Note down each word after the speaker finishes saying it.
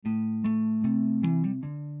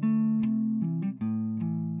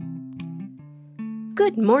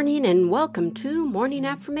Good morning and welcome to Morning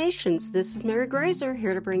Affirmations. This is Mary Grazer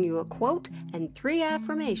here to bring you a quote and 3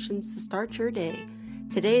 affirmations to start your day.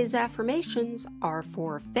 Today's affirmations are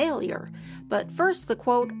for failure, but first the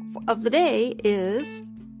quote of the day is,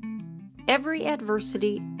 "Every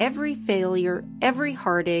adversity, every failure, every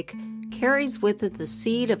heartache carries with it the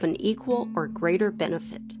seed of an equal or greater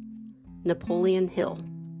benefit." Napoleon Hill.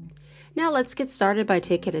 Now let's get started by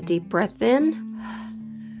taking a deep breath in.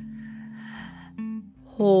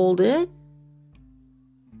 Hold it,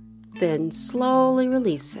 then slowly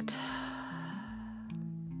release it.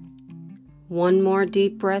 One more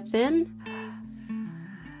deep breath in.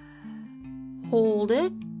 Hold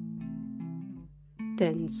it,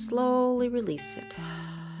 then slowly release it.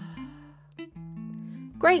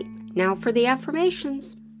 Great, now for the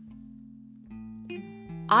affirmations.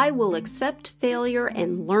 I will accept failure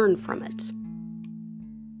and learn from it.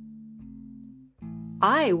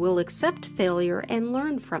 I will accept failure and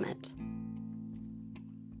learn from it.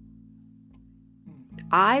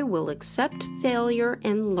 I will accept failure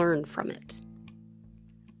and learn from it.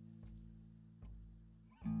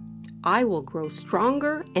 I will grow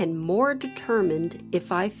stronger and more determined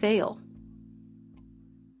if I fail.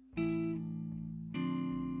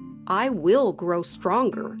 I will grow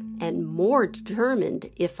stronger and more determined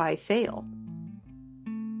if I fail.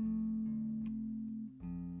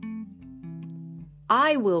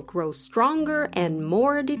 I will grow stronger and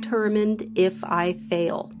more determined if I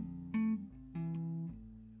fail.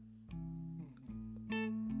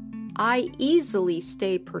 I easily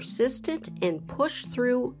stay persistent and push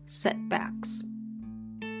through setbacks.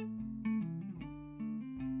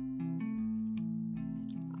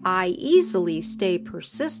 I easily stay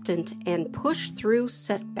persistent and push through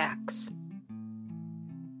setbacks.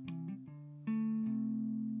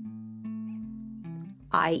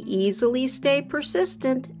 I easily stay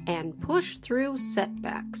persistent and push through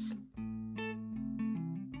setbacks.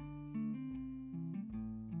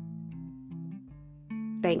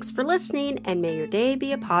 Thanks for listening, and may your day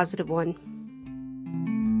be a positive one.